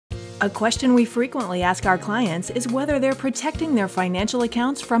A question we frequently ask our clients is whether they're protecting their financial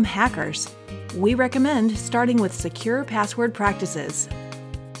accounts from hackers. We recommend starting with secure password practices.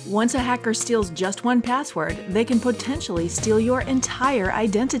 Once a hacker steals just one password, they can potentially steal your entire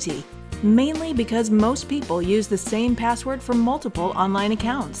identity, mainly because most people use the same password for multiple online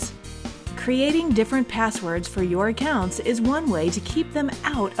accounts. Creating different passwords for your accounts is one way to keep them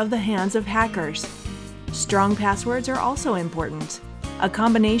out of the hands of hackers. Strong passwords are also important. A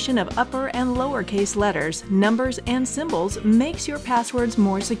combination of upper and lowercase letters, numbers, and symbols makes your passwords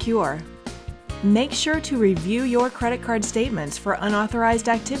more secure. Make sure to review your credit card statements for unauthorized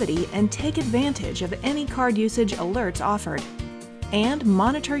activity and take advantage of any card usage alerts offered. And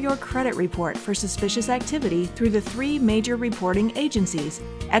monitor your credit report for suspicious activity through the 3 major reporting agencies: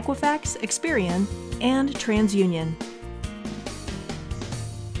 Equifax, Experian, and TransUnion.